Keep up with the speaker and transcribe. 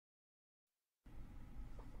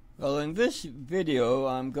Well, in this video,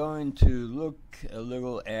 I'm going to look a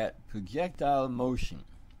little at projectile motion.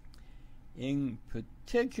 In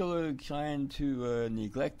particular, trying to,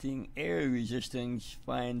 neglecting air resistance,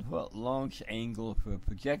 find what launch angle for a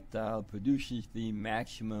projectile produces the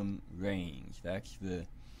maximum range. That's the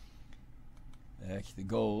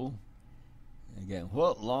goal. Again,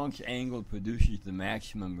 what launch angle produces the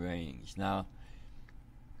maximum range? Now,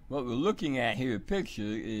 what we're looking at here, picture,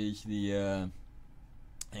 is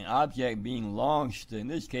an object being launched, in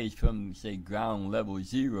this case from, say, ground level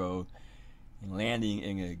 0, and landing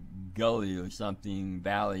in a gully or something,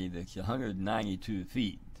 valley that's 192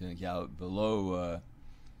 feet, turns out, below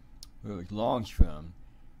where it was launched from.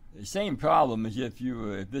 The same problem as if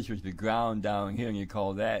this was the ground down here and you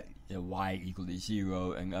call that y equal to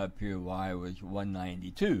 0, and up here y was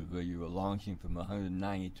 192, where you were launching from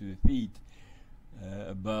 192 feet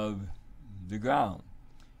above the ground.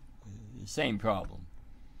 Same problem.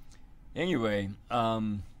 Anyway,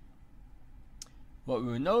 what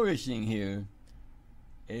we're noticing here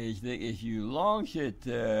is that if you launch it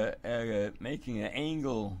making an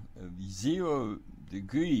angle of 0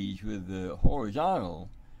 degrees with the horizontal,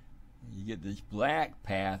 you get this black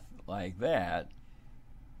path like that.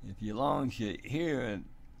 If you launch it here at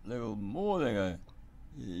a little more than a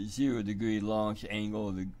 0 degree launch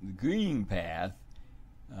angle, the green path,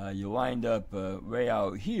 you wind up way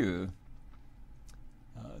out here.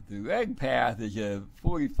 The red path is a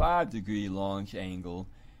 45 degree launch angle,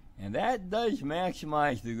 and that does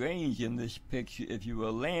maximize the range in this picture if you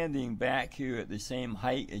were landing back here at the same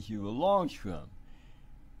height as you were launched from.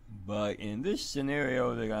 But in this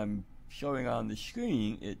scenario that I'm showing on the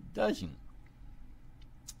screen, it doesn't.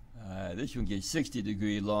 This one gets 60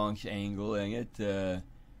 degree launch angle, and it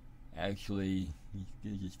actually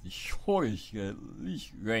gives us the shortest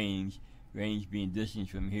least range being distance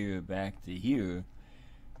from here back to here.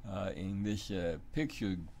 In this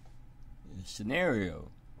picture scenario,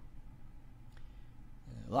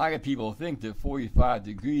 a lot of people think that 45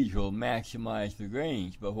 degrees will maximize the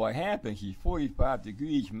range, but what happens is 45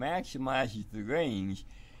 degrees maximizes the range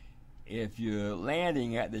if you're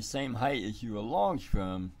landing at the same height as you were launched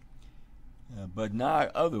from, but not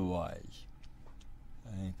otherwise.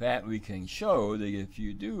 In fact, we can show that if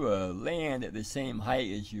you do land at the same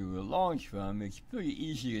height as you were launched from, it's pretty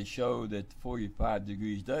easy to show that 45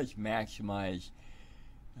 degrees does maximize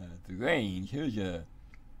the range. Here's the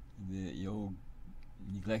old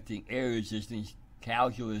neglecting air resistance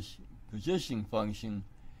calculus position function,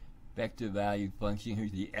 vector value function.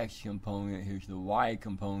 Here's the x component, here's the y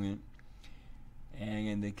component. And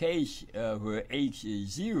in the case where h is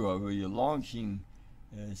 0, where you're launching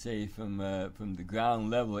say from the ground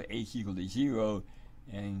level at h equal to 0,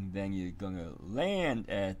 and then you're going to land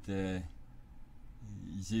at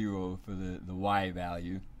 0 for the y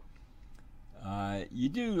value. You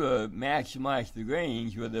do maximize the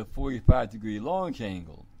range with a 45 degree launch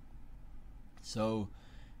angle. So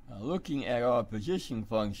looking at our position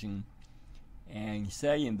function and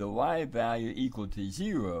setting the y value equal to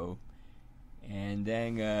 0, and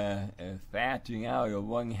then factoring out a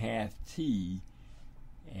 1/2 t,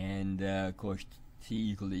 and of course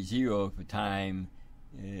t equal to 0 for time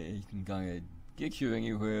isn't going to get you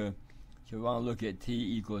anywhere, so we want to look at t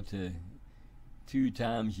equal to 2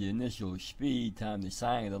 times the initial speed times the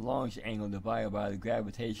sine of the launch angle divided by the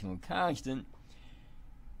gravitational constant.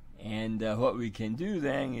 And what we can do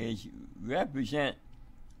then is represent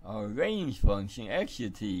our range function x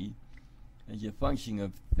of t as a function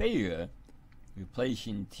of theta,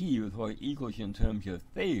 replacing t with what it equals in terms of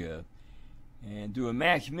theta, and do a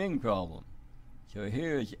max-min problem. So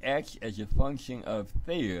here is x as a function of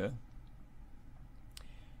theta,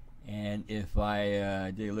 and if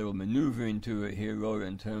I did a little maneuvering to it here, wrote it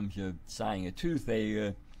in terms of sine of 2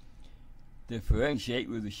 theta, differentiate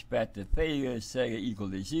with respect to theta, set it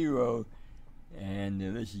equal to 0, and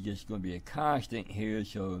this is just going to be a constant here,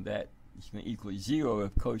 so that is going to equal 0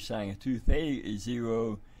 if cosine of 2 theta is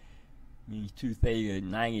 0, means 2 theta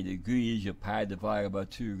 90 degrees, or pi divided by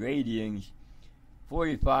 2 radians,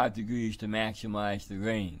 45 degrees to maximize the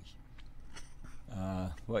range.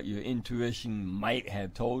 What your intuition might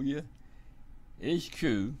have told you is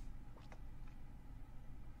true,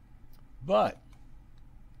 but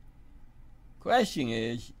question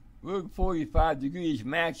is, will 45 degrees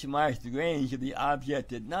maximize the range if the object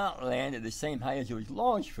did not land at the same height as it was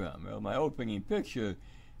launched from? Well, my opening picture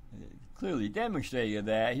clearly demonstrated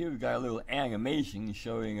that. Here we've got a little animation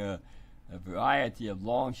showing a variety of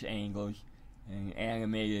launch angles and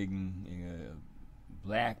animating a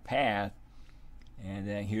black path, and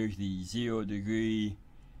then here's the 0 degree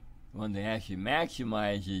one that actually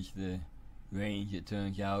maximizes the range, it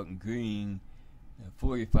turns out, in green,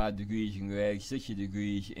 45 degrees in red, 60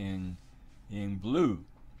 degrees in blue.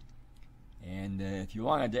 And if you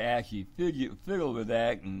wanted to actually fiddle with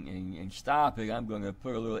that and stop it, I'm going to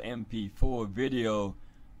put a little MP4 video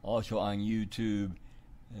also on YouTube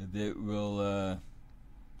that will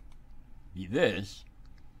be this.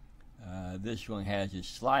 This one has a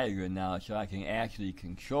slider now, so I can actually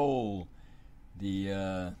control the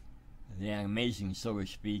animation, so to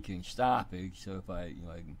speak, and stop it. So if I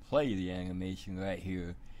can play the animation right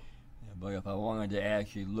here. But if I wanted to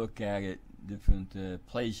actually look at it different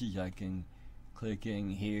places, I can click in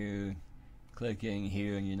here,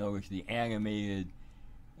 and you notice the animated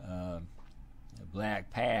black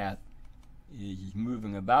path is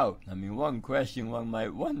moving about. I mean, one question one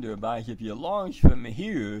might wonder about is if you launch from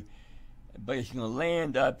here, but it's going to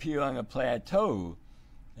land up here on a plateau,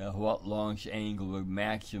 what launch angle would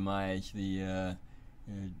maximize the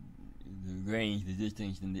range, the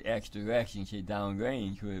distance in the x direction, say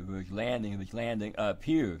downrange, where it's landing up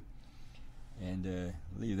here. And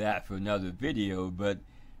leave that for another video, but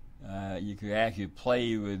you could actually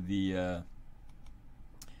play with the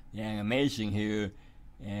animation here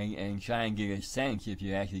and try and get a sense if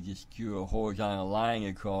you actually just drew a horizontal line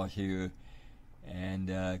across here,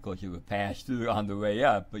 and of course it would pass through on the way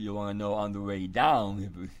up, but you want to know on the way down,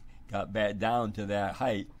 if it got back down to that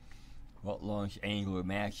height, what launch angle would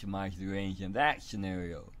maximize the range in that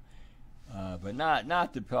scenario. But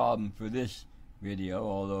not the problem for this video,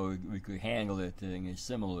 although we could handle it in a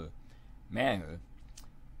similar manner.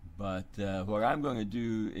 But what I'm going to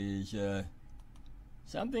do is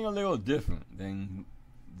something a little different than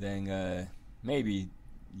maybe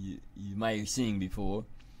you might have seen before.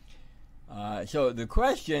 So the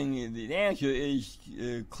question, the answer is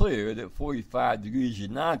clear, that 45 degrees is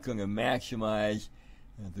not going to maximize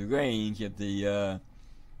the range if the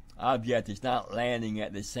object is not landing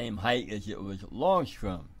at the same height as it was launched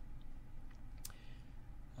from.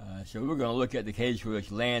 So we're going to look at the case where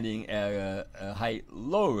it's landing at a height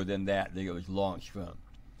lower than that it was launched from.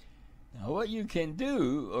 Now what you can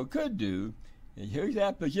do, or could do, is here's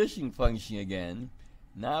that position function again.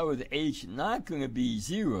 Now with h not going to be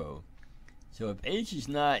 0. So if h is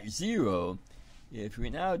not 0, if we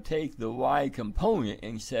now take the y component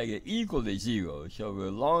and set it equal to 0, so we're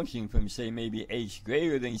launching from, say, maybe h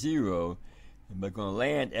greater than 0, and we're going to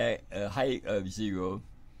land at a height of 0,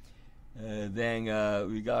 then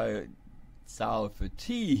we got to solve for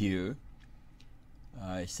t here,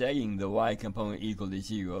 setting the y component equal to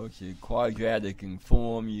 0. So quadratic in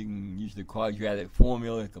form, you can use the quadratic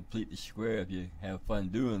formula to complete the square if you have fun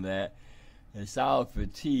doing that, and solve for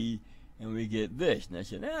t, and we get this. Now,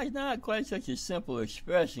 so that's not quite such a simple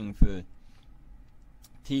expression for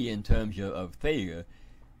t in terms of theta,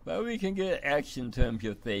 but we can get x in terms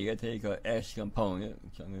of theta, take our x component,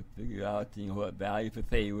 which I'm going to figure out what value for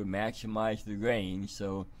theta would maximize the range.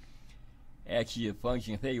 So x is a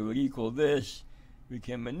function of theta would equal this. We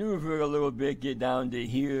can maneuver it a little bit, get down to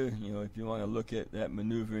here. If you want to look at that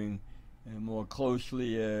maneuvering more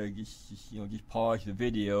closely, just pause the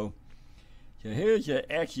video. So here's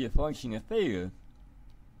x is a function of theta.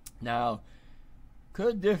 Now,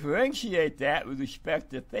 could differentiate that with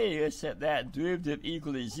respect to theta, set that derivative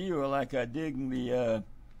equal to 0 like I did in the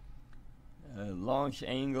launch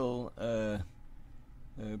angle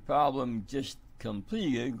problem just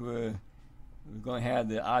completed, where we're going to have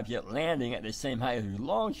the object landing at the same height as it was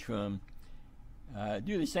launched from.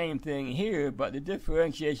 Do the same thing here, but the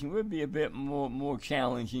differentiation would be a bit more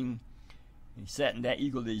challenging. And setting that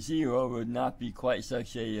equal to 0 would not be quite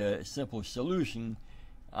such a simple solution.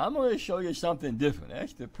 I'm going to show you something different.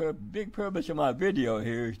 That's the big purpose of my video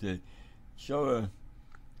here, is to show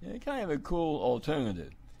a kind of a cool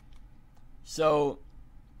alternative. So,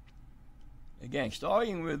 again,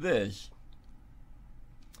 starting with this,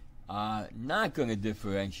 not going to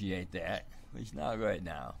differentiate that, at least not right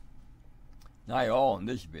now. Not at all in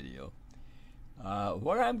this video.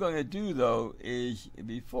 What I'm going to do, though, is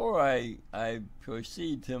before I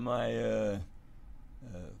proceed to my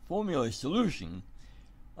formula solution,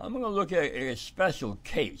 I'm going to look at a special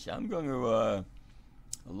case. I'm going to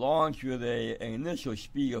launch with an initial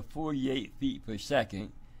speed of 48 feet per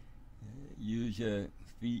second. Use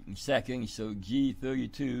feet in seconds, so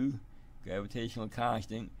g32, gravitational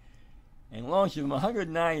constant, and launch from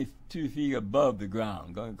 192 feet above the ground.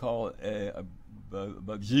 I'm going to call it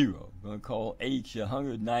above 0. I'm going to call h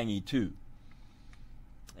 192.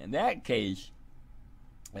 In that case,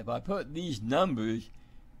 if I put these numbers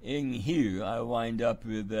in here, I wind up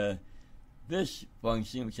with this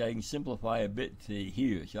function, which I can simplify a bit to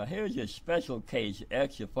here. So here's a special case,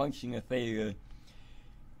 x, a function of theta,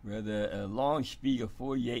 with a launch speed of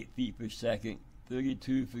 48 feet per second,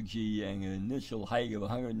 32 for G, and an initial height of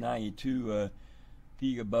 192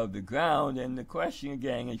 feet above the ground. And the question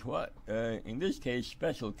again is what, in this case,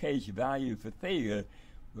 special case value for theta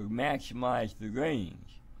will maximize the range.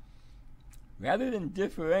 Rather than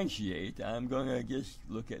differentiate, I'm going to just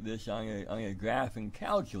look at this on a graphing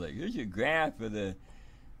calculator. Here's a graph of the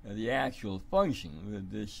actual function,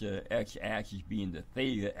 with this x-axis being the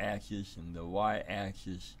theta axis and the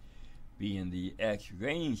y-axis being the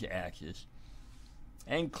x-range axis.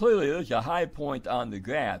 And clearly there's a high point on the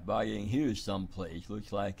graph, about in here someplace.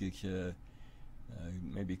 Looks like it's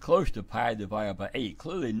maybe close to pi divided by 8.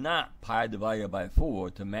 Clearly not pi divided by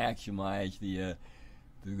 4 to maximize the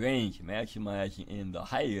range. Maximizing in the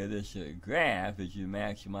height of this graph is you're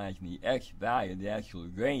maximizing the x value, the actual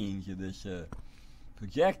range of this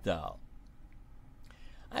projectile.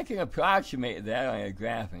 I can approximate that on a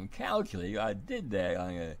graphing calculator. I did that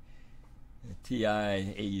on a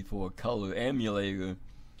TI-84 color emulator,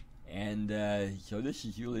 and so this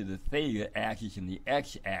is really the theta axis and the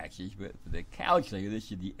x-axis, but for the calculator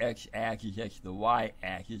this is the x-axis, x the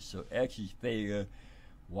y-axis, so x is theta,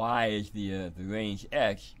 y is the range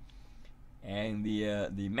x, and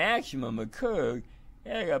the maximum occurred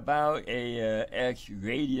at about a x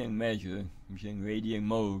radian measure, which is in radian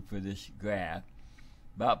mode for this graph,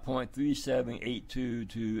 about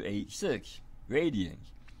 0.3782 radians,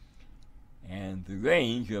 and the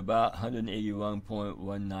range of about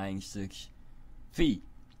 181.196 feet.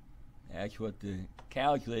 That's what the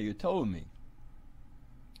calculator told me.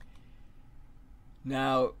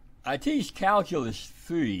 Now, I teach Calculus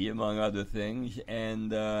 3, among other things,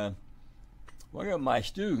 and one of my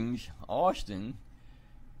students, Austin,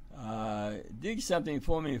 did something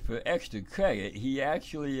for me for extra credit. He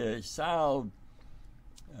actually solved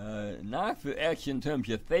not for x in terms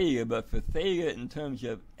of theta, but for theta in terms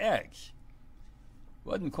of x.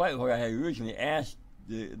 Wasn't quite what I had originally asked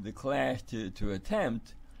the class to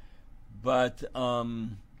attempt, but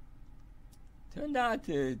turned out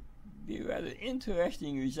to be a rather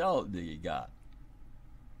interesting result that you got.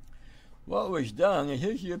 What was done, and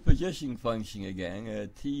here's your position function again,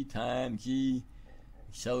 t times g,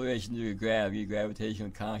 acceleration due to gravity, gravitational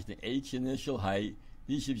constant, h initial height,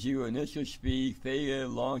 v sub 0 initial speed, theta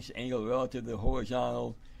launch angle relative to the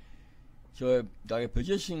horizontal. So got a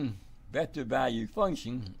position vector value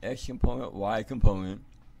function, x component, y component,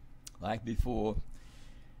 like before.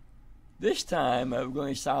 This time we're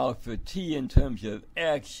going to solve for t in terms of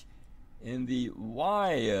x in the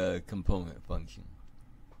y component function.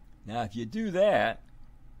 Now if you do that,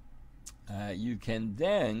 you can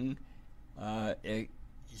then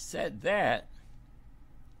set that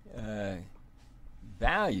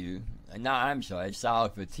value,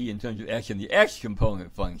 solve for t in terms of x in the x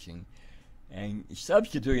component function, and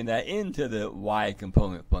substituting that into the y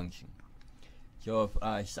component function. So if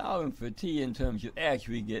I solve for t in terms of x,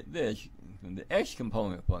 we get this from the x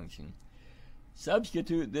component function.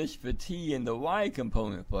 Substitute this for t in the y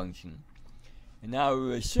component function. And now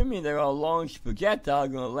we're assuming that our launch projectile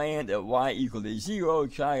is going to land at y equal to 0.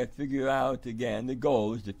 Try to figure out, again, the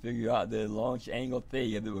goal is to figure out the launch angle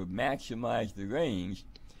theta that would maximize the range.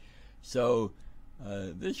 So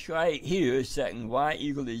this right here is setting y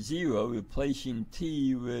equal to 0, replacing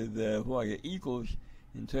t with what it equals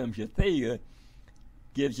in terms of theta,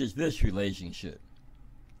 gives us this relationship.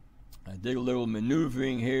 I did a little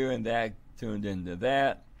maneuvering here, and that turned into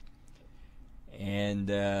that. And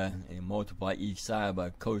multiply each side by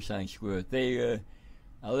cosine squared theta.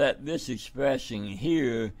 I let this expression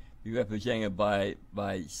here be represented by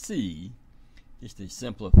c, just to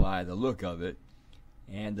simplify the look of it.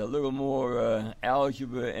 And a little more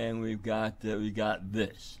algebra, and we got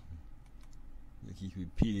this, which is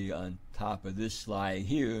repeated on top of this slide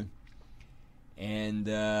here. And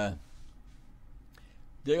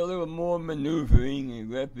did a little more maneuvering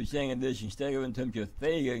and representing this instead of in terms of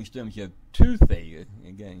theta, in terms of 2 theta.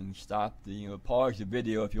 Again, stop pause the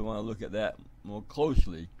video if you want to look at that more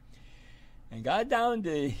closely. And got down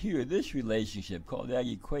to here, this relationship, called that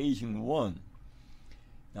equation 1.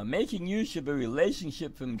 Now, making use of a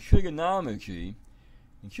relationship from trigonometry,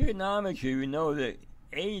 in trigonometry we know that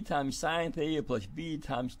a times sine theta plus b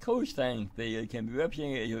times cosine theta can be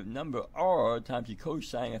represented as a number r times the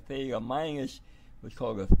cosine of theta minus what's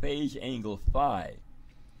called a phase angle phi.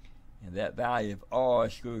 And that value of r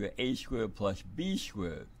is square root of a squared plus b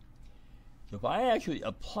squared. So if I actually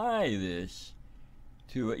apply this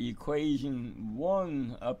to equation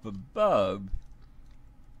 1 up above,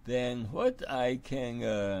 then what I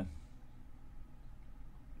can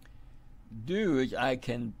do is I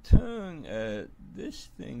can turn this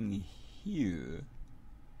thing here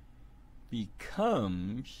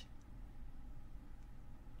becomes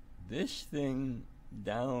this thing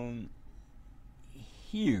down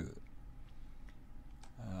here.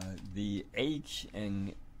 The h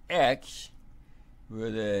and x were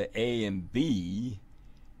the a and b,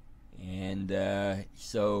 and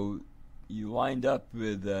so you wind up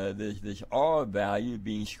with this r value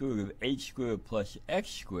being square root of h squared plus x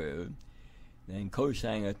squared, then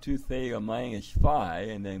cosine of 2 theta minus phi,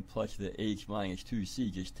 and then plus the h minus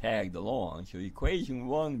 2c just tagged along. So equation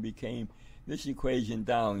 1 became this equation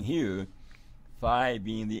down here, phi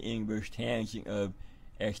being the inverse tangent of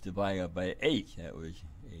x divided by h. That was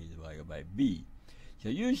a divided by b. So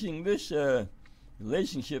using this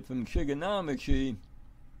relationship from trigonometry,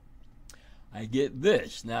 I get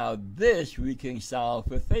this. Now this we can solve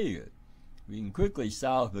for theta. We can quickly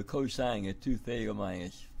solve for cosine of 2 theta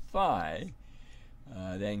minus phi.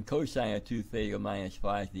 Then cosine of 2 theta minus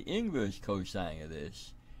phi is the inverse cosine of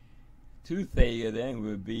this. 2 theta then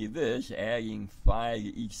would be this, adding phi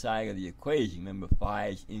to each side of the equation. Remember, phi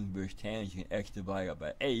is inverse tangent x divided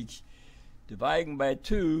by h. Dividing by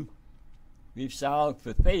 2, we've solved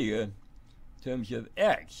for theta in terms of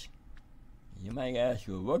x. You might ask,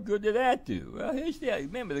 well, what good did that do? Well, here's the,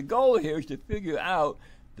 remember, the goal here is to figure out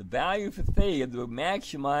the value for theta that will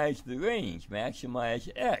maximize the range, maximize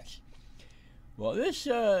x. Well, this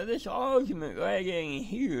argument right in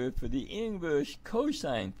here for the inverse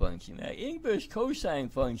cosine function. That inverse cosine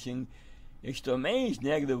function, its domain is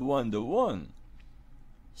 -1 to 1.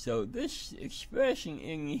 So this expression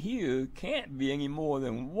in here can't be any more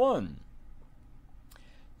than 1.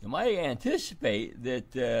 You might anticipate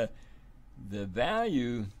that the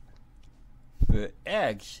value for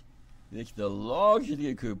x, that's the largest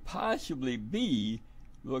it could possibly be,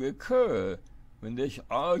 will occur when this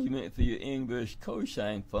argument for your inverse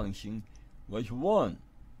cosine function was 1.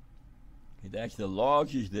 Okay, that's the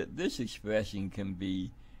largest that this expression can be.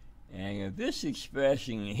 And if this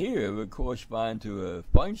expression here would correspond to a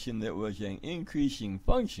function that was an increasing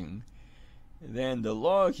function, then the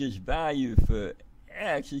largest value for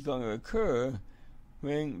x is going to occur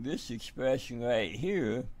when this expression right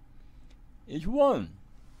here is 1.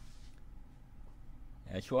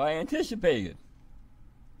 That's what I anticipated.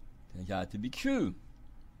 Turns out to be true.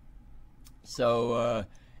 So,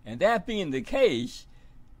 and that being the case,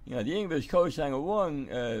 you know, the inverse cosine of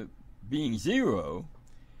 1 being 0,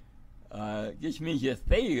 this means that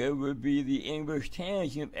theta would be the inverse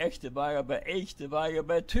tangent of x divided by h divided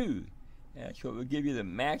by 2. That's what would give you the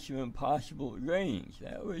maximum possible range.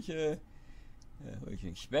 That was a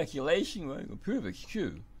speculation. Well, we'll prove it's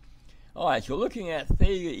true. All right, so looking at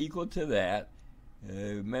theta equal to that,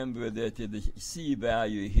 remember that the c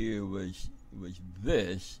value here was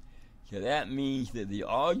this. So that means that the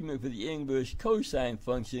argument for the inverse cosine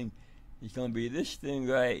function is going to be this thing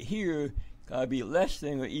right here. Got to be less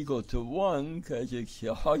than or equal to 1, because it's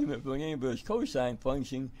the argument for an inverse cosine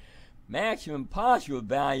function. Maximum possible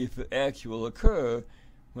value for x will occur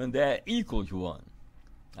when that equals 1.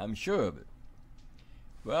 I'm sure of it.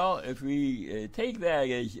 Well, if we take that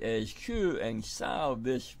as true and solve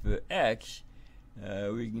this for x,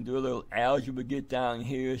 we can do a little algebra, get down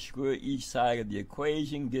here, square each side of the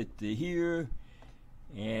equation, get to here,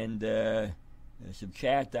 and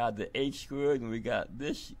subtract out the h squared, and we got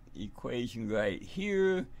this equation right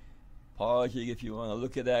here. Pause it if you want to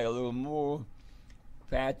look at that a little more.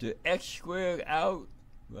 Factor x squared out.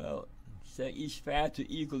 Well, set each factor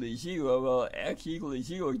equal to 0. Well, x equal to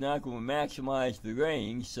 0 is not going to maximize the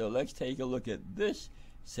range, so let's take a look at this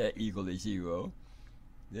set equal to 0.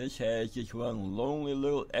 This has just one lonely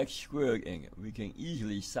little x squared in it. We can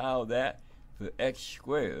easily solve that for x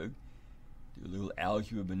squared. Do a little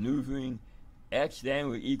algebra maneuvering. X then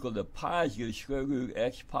will equal to positive square root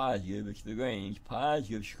x positive, it's the range,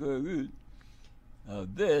 positive square root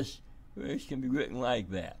of this, which can be written like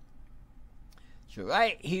that. So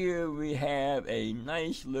right here we have a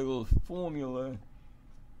nice little formula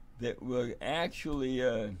that will actually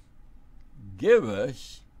give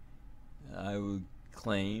us, I would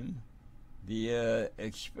claim, the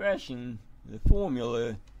expression, the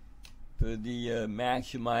formula for the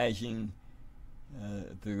maximizing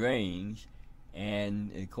the range.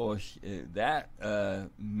 And of course that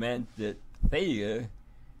meant that theta,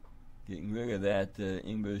 getting rid of that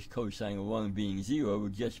inverse cosine of 1 being 0,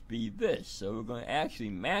 would just be this. So we're going to actually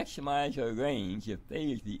maximize our range if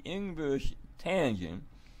theta is the inverse tangent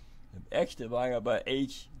of x divided by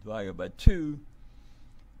h divided by 2,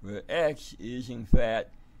 where x is in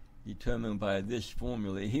fact determined by this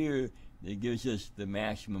formula here that gives us the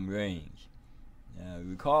maximum range. Now,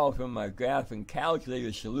 recall from my graph and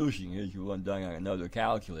calculator solution, here's one done on another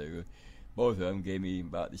calculator, both of them gave me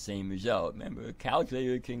about the same result. Remember, a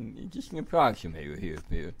calculator can just an approximator here.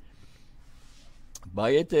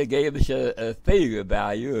 But it gave us a failure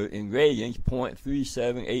value in radians,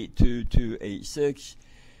 0.3782286,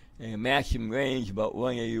 and maximum range about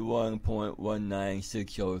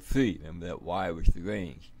 181.19603. Remember that y was the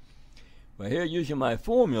range. But here, using my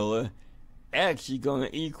formula, x is going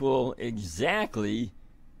to equal exactly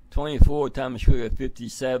 24 times square root of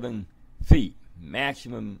 57 feet,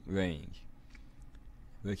 maximum range,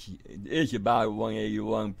 which is about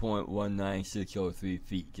 181.19603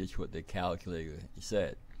 feet, just what the calculator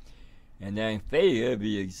said. And then failure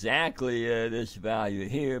be exactly this value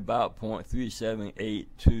here, about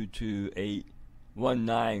 0.378228819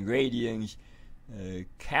 radians.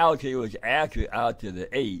 Calculator was accurate out to the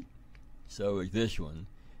 8, so is this one.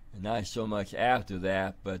 And not so much after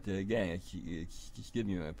that, but again, it's just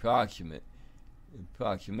giving you an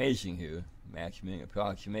approximation here, maximum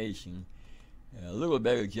approximation. A little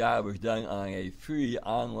better job was done on a free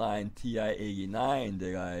online TI-89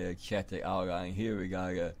 that I checked it out on. Here we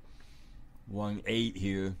got a 1.8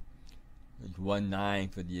 here. It's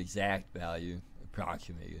 1.9 for the exact value,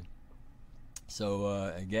 approximated.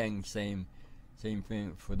 So again, same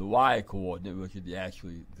thing for the y coordinate, which is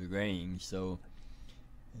actually the range. So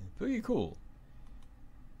pretty cool.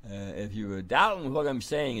 If you were doubting what I'm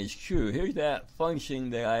saying is true, here's that function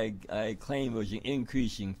that I claimed was an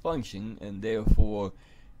increasing function, and therefore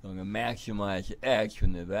going to maximize x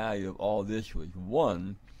when the value of all this was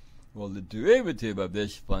 1. Well, the derivative of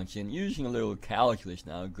this function, using a little calculus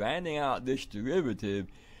now, grinding out this derivative,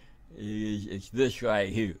 it's this right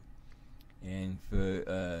here. And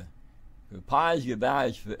for positive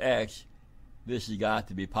values for x, this has got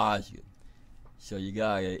to be positive. So you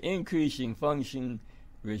got an increasing function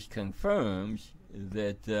which confirms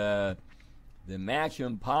that the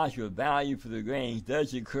maximum positive value for the range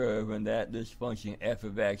does occur when this function f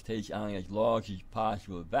of x takes on its largest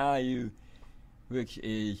possible value, which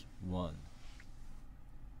is 1.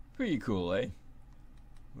 Pretty cool, eh?